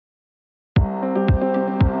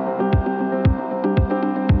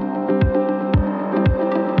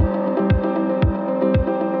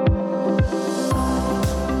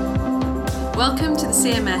Welcome to the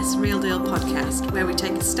CMS Real Deal podcast, where we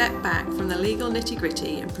take a step back from the legal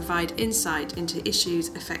nitty-gritty and provide insight into issues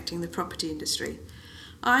affecting the property industry.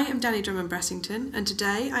 I am Danny Drummond-Bressington, and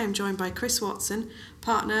today I am joined by Chris Watson,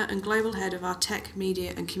 partner and global head of our tech,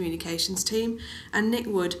 media and communications team, and Nick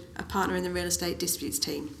Wood, a partner in the real estate disputes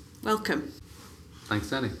team. Welcome. Thanks,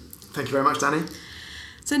 Danny. Thank you very much, Danny.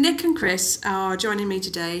 So Nick and Chris are joining me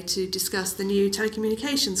today to discuss the new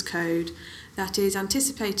telecommunications code that is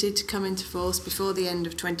anticipated to come into force before the end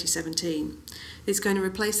of 2017. It's going to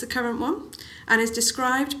replace the current one and is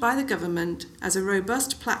described by the government as a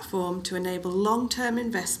robust platform to enable long-term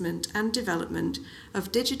investment and development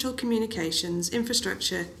of digital communications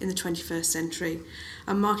infrastructure in the 21st century,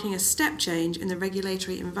 and marking a step change in the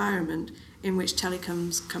regulatory environment in which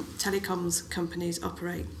telecoms companies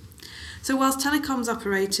operate. So whilst telecoms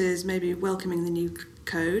operators may be welcoming the new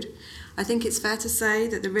code, I think it's fair to say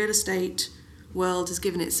that the real estate world has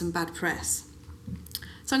given it some bad press.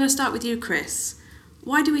 So I'm going to start with you, Chris.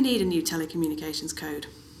 Why do we need a new telecommunications code?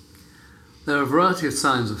 There are a variety of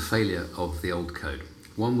signs of failure of the old code.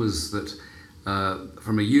 One was that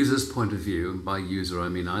from a user's point of view, and by user I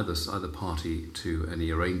mean either party to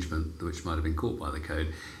any arrangement which might have been caught by the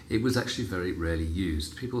code, it was actually very rarely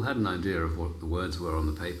used. People had an idea of what the words were on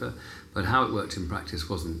the paper, but how it worked in practice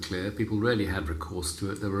wasn't clear. People rarely had recourse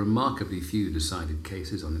to it. There were remarkably few decided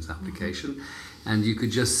cases on its application, and you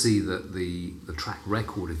could just see that the track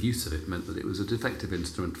record of use of it meant that it was a defective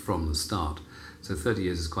instrument from the start. So 30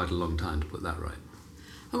 years is quite a long time to put that right.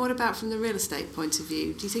 And what about from the real estate point of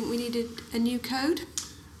view? Do you think we needed a new code?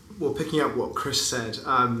 Well, picking up what Chris said,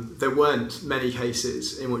 there weren't many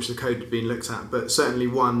cases in which the code had been looked at, but certainly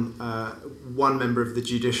one member of the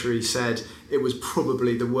judiciary said it was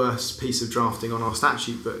probably the worst piece of drafting on our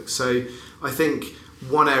statute book. So I think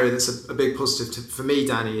one area that's a big positive for me,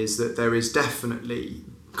 Danny, is that there is definitely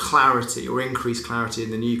clarity or increased clarity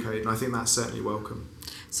in the new code, and I think that's certainly welcome.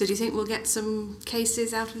 So do you think we'll get some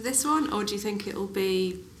cases out of this one, or do you think it'll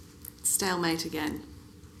be stalemate again?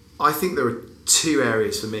 I think there are two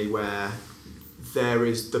areas for me where there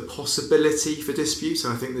is the possibility for disputes,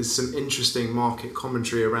 and I think there's some interesting market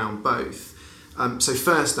commentary around both. So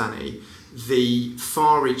first, Danny, the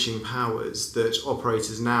far-reaching powers that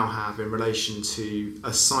operators now have in relation to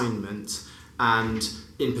assignment and,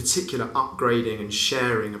 in particular, upgrading and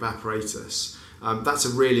sharing of apparatus. That's a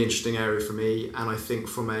really interesting area for me, and I think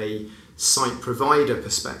from a site provider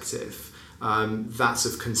perspective, that's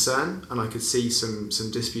of concern, and I could see some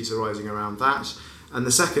disputes arising around that. And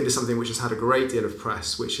the second is something which has had a great deal of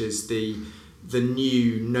press, which is the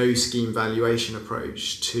new no-scheme valuation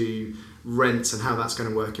approach to rent and how that's going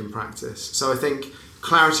to work in practice. So I think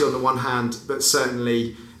clarity on the one hand, but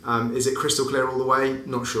certainly, is it crystal clear all the way?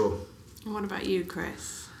 Not sure. And what about you,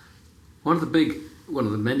 Chris? One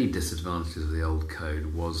of the many disadvantages of the old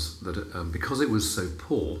code was that because it was so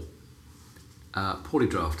poorly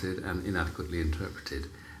drafted and inadequately interpreted,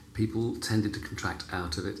 people tended to contract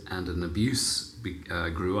out of it, and an abuse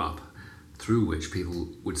grew up through which people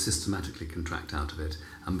would systematically contract out of it.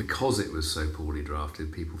 And because it was so poorly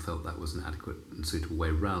drafted, people felt that was an adequate and suitable way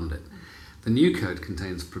around it. The new code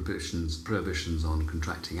contains prohibitions on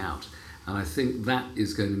contracting out, and I think that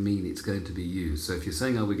is going to mean it's going to be used. So if you're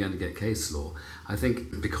saying, are we going to get case law? I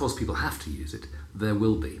think because people have to use it, there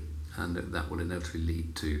will be, and that will inevitably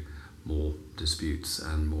lead to more disputes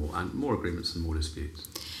and more agreements and more disputes.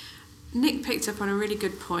 Nick picked up on a really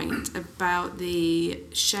good point about the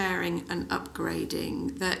sharing and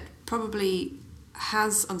upgrading that probably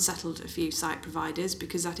has unsettled a few site providers,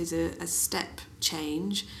 because that is a step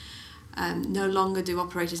change. No longer do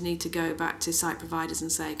operators need to go back to site providers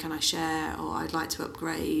and say, can I share, or I'd like to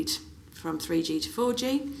upgrade from 3G to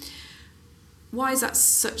 4G. Why is that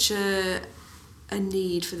such a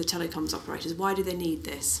need for the telecoms operators? Why do they need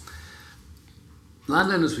this?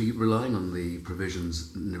 Landowners were relying on the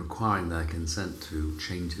provisions requiring their consent to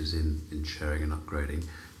changes in sharing and upgrading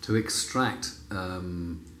to extract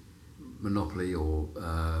monopoly or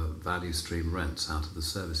value stream rents out of the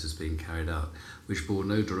services being carried out, which bore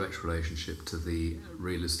no direct relationship to the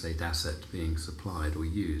real estate asset being supplied or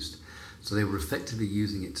used. So they were effectively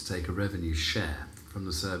using it to take a revenue share from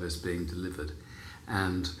the service being delivered.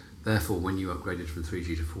 And therefore, when you upgraded from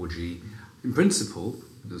 3G to 4G, in principle,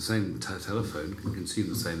 the same telephone can consume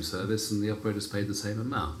the same service and the operators paid the same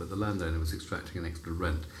amount, but the landowner was extracting an extra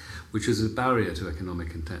rent, which is a barrier to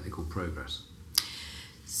economic and technical progress.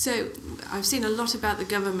 So I've seen a lot about the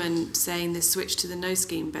government saying the switch to the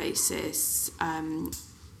no-scheme basis of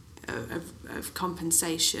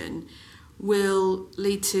compensation will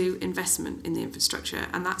lead to investment in the infrastructure,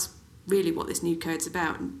 and that's really what this new code's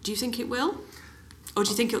about. Do you think it will? Or do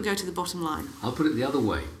you think it'll go to the bottom line? I'll put it the other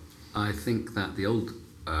way. I think that the old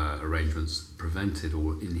arrangements prevented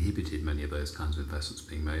or inhibited many of those kinds of investments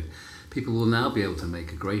being made. People will now be able to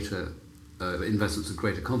make a greater investments of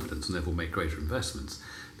greater confidence and therefore make greater investments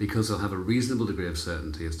because they'll have a reasonable degree of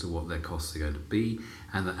certainty as to what their costs are going to be,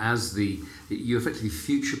 and that you effectively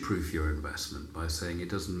future-proof your investment by saying it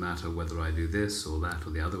doesn't matter whether I do this or that or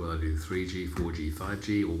the other, whether I do 3G, 4G,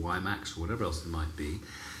 5G or WiMAX or whatever else it might be.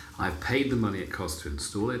 I've paid the money it costs to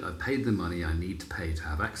install it, I've paid the money I need to pay to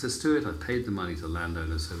have access to it, I've paid the money to the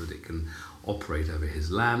landowner so that it can operate over his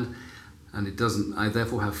land, and I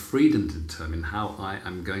therefore have freedom to determine how I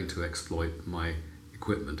am going to exploit my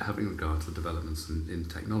equipment, having regard to the developments in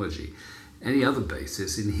technology. Any other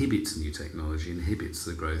basis inhibits new technology, inhibits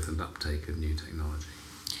the growth and uptake of new technology.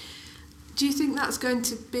 Do you think that's going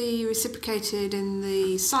to be reciprocated in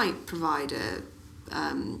the site provider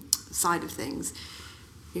side of things?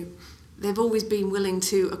 They've always been willing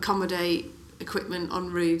to accommodate equipment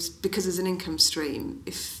on roofs because there's an income stream.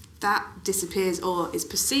 If that disappears or is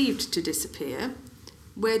perceived to disappear,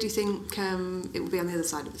 where do you think it will be on the other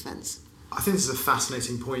side of the fence? I think this is a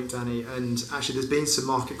fascinating point, Danny, and actually there's been some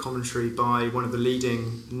market commentary by one of the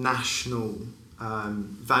leading national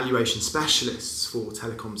valuation specialists for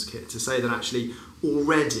telecoms kit to say that actually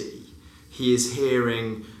already he is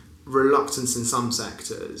hearing reluctance in some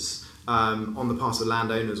sectors on the part of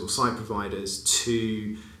landowners or site providers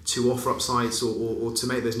to offer up sites or to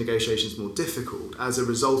make those negotiations more difficult as a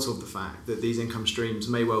result of the fact that these income streams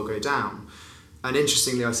may well go down. And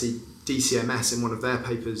interestingly, I see DCMS in one of their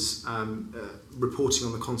papers reporting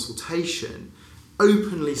on the consultation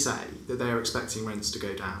openly say that they are expecting rents to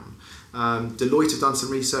go down. Deloitte have done some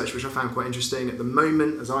research which I found quite interesting. At the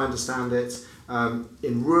moment, as I understand it,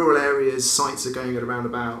 in rural areas, sites are going at around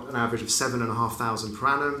about an average of 7,500 per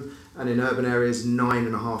annum, and in urban areas,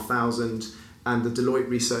 9,500. And the Deloitte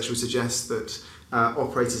research would suggest that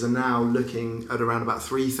operators are now looking at around about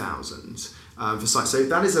 3,000 for sites. So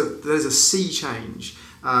there's a sea change.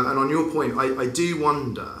 And on your point, I do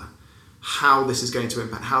wonder how this is going to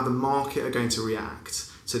impact, how the market are going to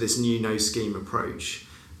react to this new no scheme approach.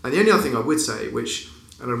 And the only other thing I would say,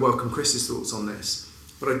 and I'd welcome Chris's thoughts on this,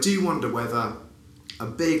 but I do wonder whether a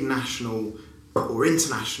big national or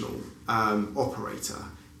international operator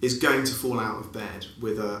is going to fall out of bed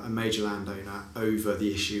with a major landowner over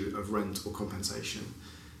the issue of rent or compensation.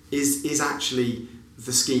 Is actually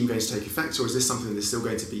the scheme going to take effect, or is this something that's still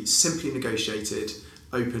going to be simply negotiated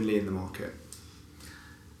openly in the market?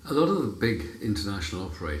 A lot of the big international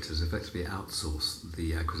operators effectively outsource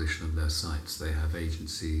the acquisition of their sites. They have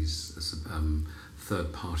agencies,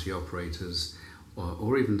 third-party operators,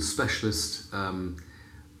 or even specialist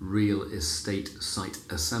real estate site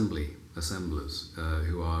assemblers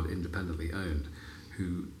who are independently owned,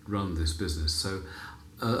 who run this business. So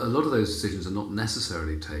a lot of those decisions are not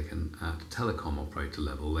necessarily taken at telecom operator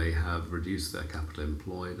level. They have reduced their capital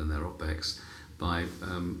employed and their OPEX by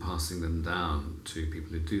passing them down to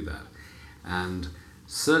people who do that. And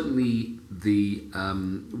certainly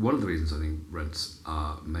one of the reasons I think rents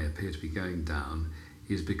may appear to be going down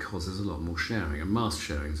is because there's a lot more sharing, and mast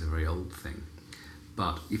sharing is a very old thing.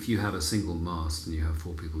 But if you have a single mast and you have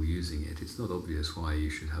 4 people using it, it's not obvious why you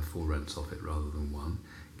should have 4 rents off it rather than 1,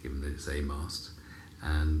 given that it's a mast.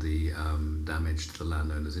 And the damage to the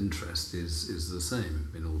landowner's interest is the same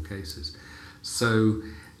in all cases. So,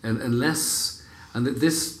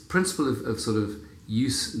 this principle of sort of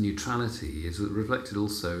use neutrality is reflected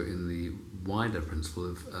also in the wider principle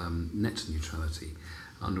of net neutrality,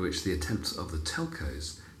 under which the attempts of the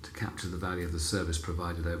telcos to capture the value of the service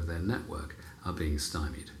provided over their network are being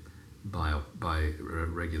stymied by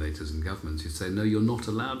regulators and governments who say, no, you're not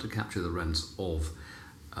allowed to capture the rents of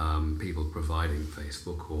people providing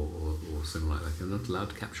Facebook or something like that. You're not allowed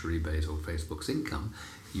to capture rebate or Facebook's income.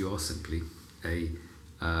 You are simply a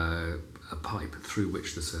pipe through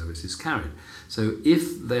which the service is carried. So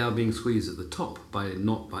if they are being squeezed at the top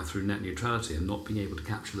through net neutrality and not being able to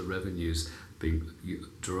capture the revenues being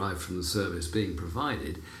derived from the service being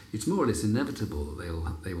provided, it's more or less inevitable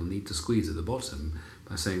that they will need to squeeze at the bottom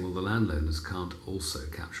by saying, well, the landowners can't also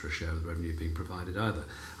capture a share of the revenue being provided either.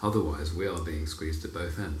 Otherwise, we are being squeezed at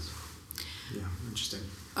both ends. Yeah, interesting.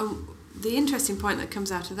 The interesting point that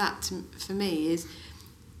comes out of that for me is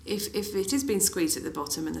if it is being squeezed at the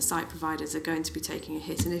bottom and the site providers are going to be taking a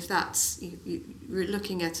hit, and if that's you're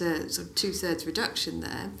looking at a sort of 2/3 reduction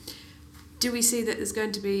there, do we see that there's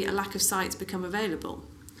going to be a lack of sites become available?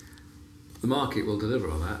 The market will deliver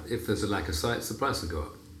on that. If there's a lack of sites, the price will go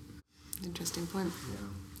up. Interesting point.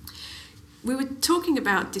 Yeah. We were talking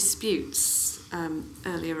about disputes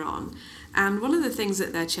earlier on, And one of the things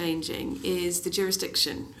that they're changing is the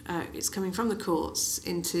jurisdiction. It's coming from the courts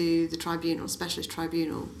into the tribunal, specialist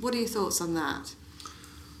tribunal. What are your thoughts on that?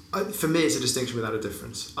 For me, it's a distinction without a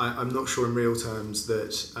difference. I'm not sure in real terms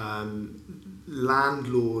that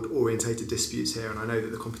landlord-orientated disputes here, and I know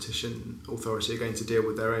that the Competition Authority are going to deal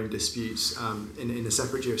with their own disputes in a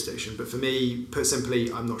separate jurisdiction, but for me, put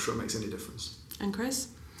simply, I'm not sure it makes any difference. And Chris?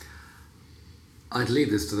 I'd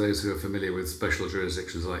leave this to those who are familiar with special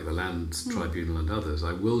jurisdictions like the Land Tribunal and others.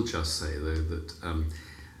 I will just say, though, that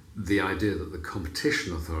the idea that the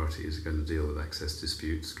Competition Authority is going to deal with access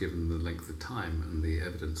disputes, given the length of time and the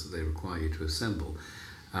evidence that they require you to assemble,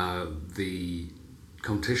 the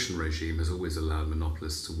competition regime has always allowed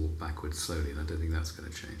monopolists to walk backwards slowly, and I don't think that's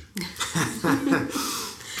going to change.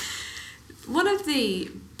 One of the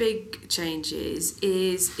big changes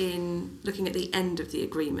is in looking at the end of the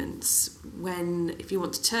agreements, when if you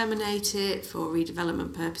want to terminate it for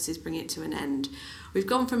redevelopment purposes, bring it to an end. We've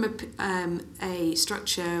gone from a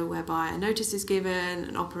structure whereby a notice is given,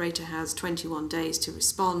 an operator has 21 days to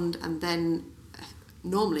respond, and then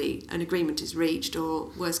normally an agreement is reached, or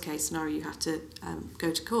worst case scenario you have to go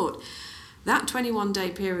to court. That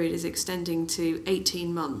 21-day period is extending to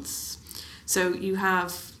 18 months. So you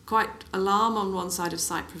have quite alarm on one side of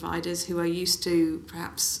site providers who are used to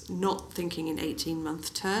perhaps not thinking in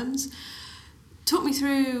 18-month terms. Talk me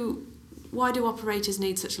through, why do operators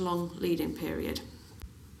need such a long lead-in period?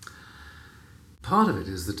 Part of it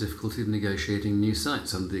is the difficulty of negotiating new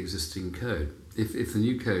sites under the existing code. If the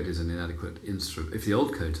new code is an inadequate instrument, if the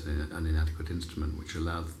old code is an inadequate instrument which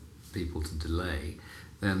allows people to delay,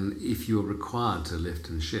 then if you're required to lift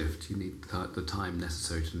and shift, you need the time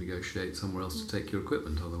necessary to negotiate somewhere else to take your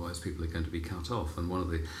equipment, otherwise people are going to be cut off. And one of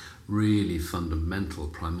the really fundamental,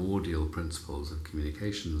 primordial principles of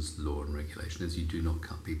communications law and regulation is you do not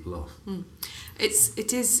cut people off.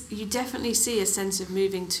 It is, you definitely see a sense of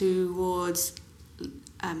moving towards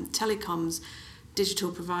telecoms,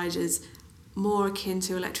 digital providers, more akin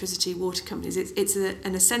to electricity, water companies. It's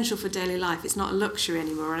an essential for daily life. It's not a luxury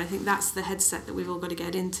anymore, and I think that's the headset that we've all got to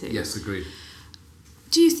get into. Yes, agreed.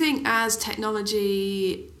 Do you think as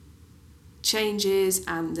technology changes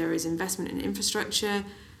and there is investment in infrastructure,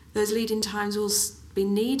 those lead-in times will be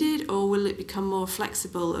needed, or will it become more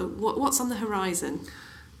flexible? What's on the horizon?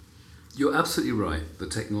 You're absolutely right. The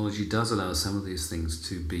technology does allow some of these things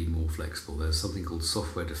to be more flexible. There's something called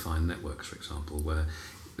software-defined networks, for example, where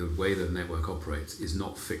the way the network operates is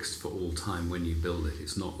not fixed for all time when you build it.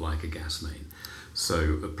 It's not like a gas main.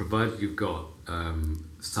 So provided you've got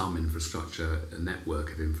some infrastructure, a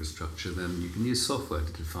network of infrastructure, then you can use software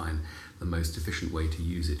to define the most efficient way to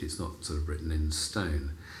use it. It's not sort of written in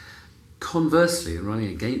stone. Conversely, and running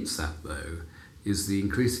against that though, is the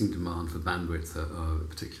increasing demand for bandwidth,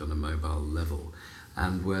 particularly on a mobile level.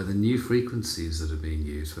 And where the new frequencies that are being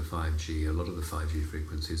used for 5G, a lot of the 5G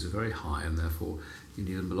frequencies are very high, and therefore you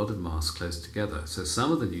need a lot of masts close together. So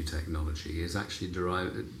some of the new technology is actually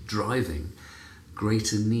driving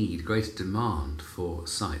greater need, greater demand for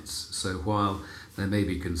sites. So while there may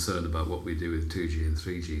be concern about what we do with 2G and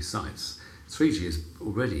 3G sites, 3G is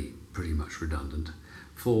already pretty much redundant.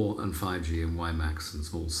 4 and 5G and WiMAX and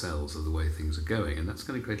small cells are the way things are going, and that's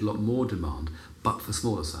going to create a lot more demand, but for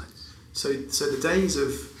smaller sites. So the days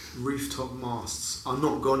of rooftop masts are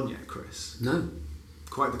not gone yet, Chris? No.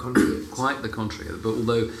 Quite the contrary. Quite the contrary. But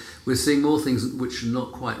although we're seeing more things which are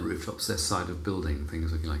not quite rooftops, they're side of building,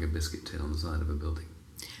 things looking like a biscuit tin on the side of a building.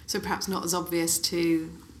 So perhaps not as obvious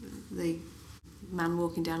to the man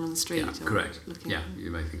walking down on the street. Yeah, correct. Yeah,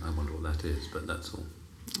 you may think, I wonder what that is, but that's all.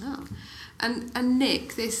 Oh. And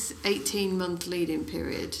Nick, this 18-month lead-in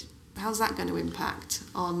period, how's that going to impact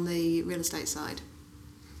on the real estate side?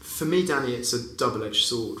 For me, Danny, it's a double-edged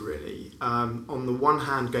sword, really. On the one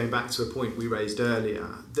hand, going back to a point we raised earlier,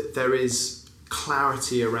 that there is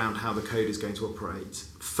clarity around how the code is going to operate.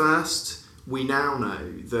 First, we now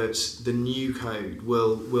know that the new code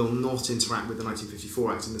will not interact with the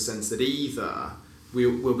 1954 Act in the sense that either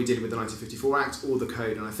we'll be dealing with the 1954 Act or the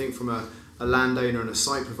code. And I think from a landowner and a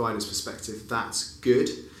site provider's perspective, that's good.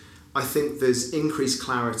 I think there's increased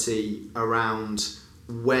clarity around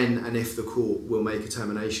when and if the court will make a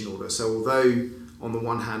termination order. So although on the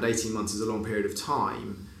one hand 18 months is a long period of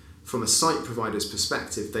time, from a site provider's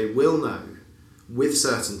perspective they will know with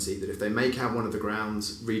certainty that if they make out one of the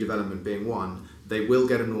grounds, redevelopment being one, they will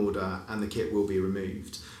get an order and the kit will be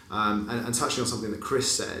removed. And touching on something that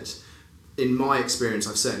Chris said, in my experience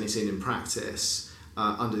I've certainly seen in practice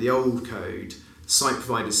under the old code, site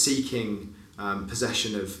providers seeking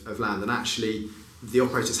possession of land, and actually the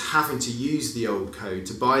operators having to use the old code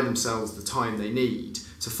to buy themselves the time they need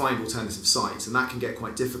to find alternative sites, and that can get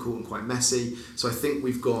quite difficult and quite messy. So I think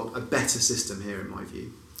we've got a better system here in my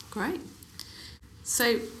view. Great.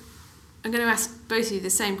 So I'm going to ask both of you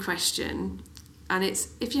the same question, and it's,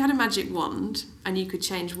 if you had a magic wand and you could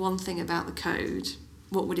change one thing about the code,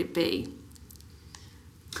 what would it be?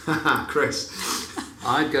 Chris.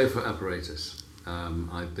 I'd go for apparatus.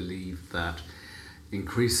 I believe that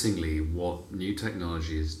increasingly what new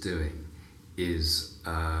technology is doing is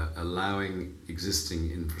allowing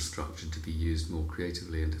existing infrastructure to be used more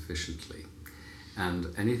creatively and efficiently.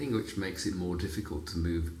 And anything which makes it more difficult to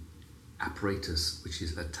move apparatus which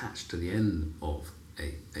is attached to the end of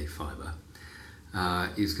a fibre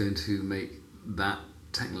is going to make that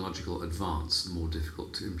technological advance more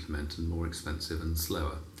difficult to implement and more expensive and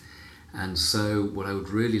slower. And so what I would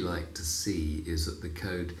really like to see is that the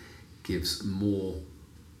code gives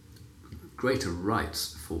greater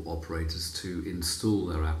rights for operators to install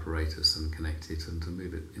their apparatus and connect it and to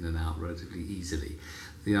move it in and out relatively easily.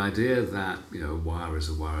 The idea that a wire is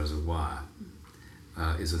a wire is a wire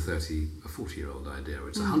is a 40-year-old idea, or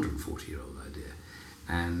it's a 140-year-old idea.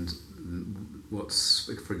 And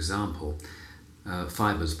for example,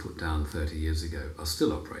 fibres put down 30 years ago are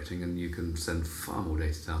still operating, and you can send far more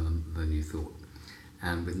data down than you thought.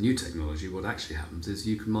 And with new technology, what actually happens is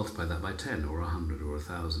you can multiply that by 10 or 100 or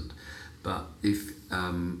 1,000. But if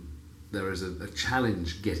there is a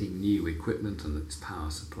challenge getting new equipment and its power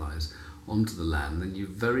supplies onto the land, then you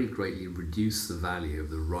very greatly reduce the value of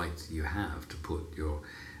the right you have to put your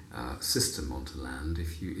system onto land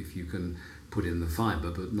if you can put in the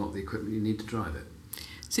fibre but not the equipment you need to drive it.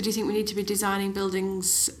 So do you think we need to be designing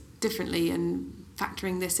buildings differently and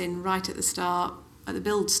factoring this in right at the start, at the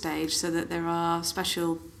build stage, so that there are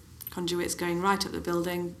special conduits going right up the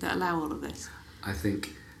building that allow all of this? I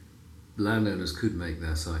think landowners could make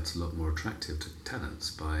their sites a lot more attractive to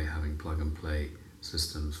tenants by having plug-and-play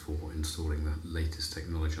systems for installing the latest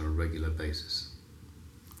technology on a regular basis.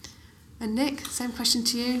 And Nick, same question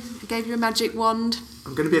to you. I gave you a magic wand.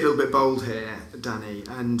 I'm going to be a little bit bold here, Danny,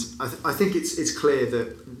 and I think it's clear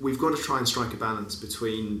that we've got to try and strike a balance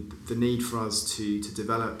between the need for us to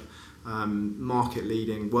develop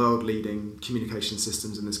market-leading, world-leading communication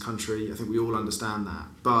systems in this country. I think we all understand that,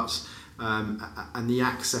 but and the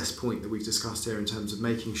access point that we've discussed here in terms of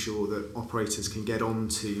making sure that operators can get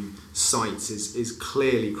onto sites is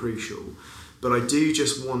clearly crucial. But I do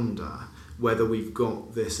just wonder whether we've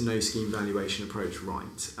got this no-scheme valuation approach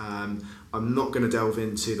right. I'm not going to delve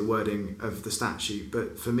into the wording of the statute,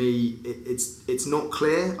 but for me, it's not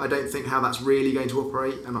clear. I don't think how that's really going to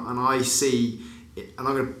operate, and I see, and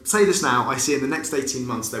I'm going to say this now, I see in the next 18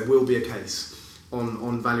 months there will be a case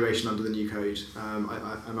on valuation under the new code,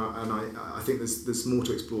 I think there's more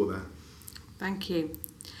to explore there. Thank you.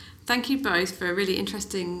 Thank you both for a really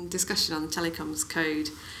interesting discussion on the Telecoms code.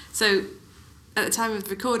 So, at the time of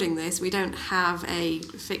recording this, we don't have a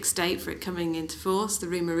fixed date for it coming into force. The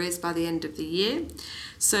rumour is by the end of the year.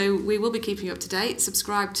 So we will be keeping you up to date.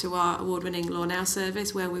 Subscribe to our award-winning Law Now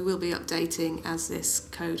service, where we will be updating as this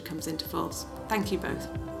code comes into force. Thank you both.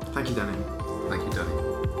 Thank you, Danny. Thank you,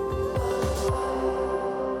 Danny.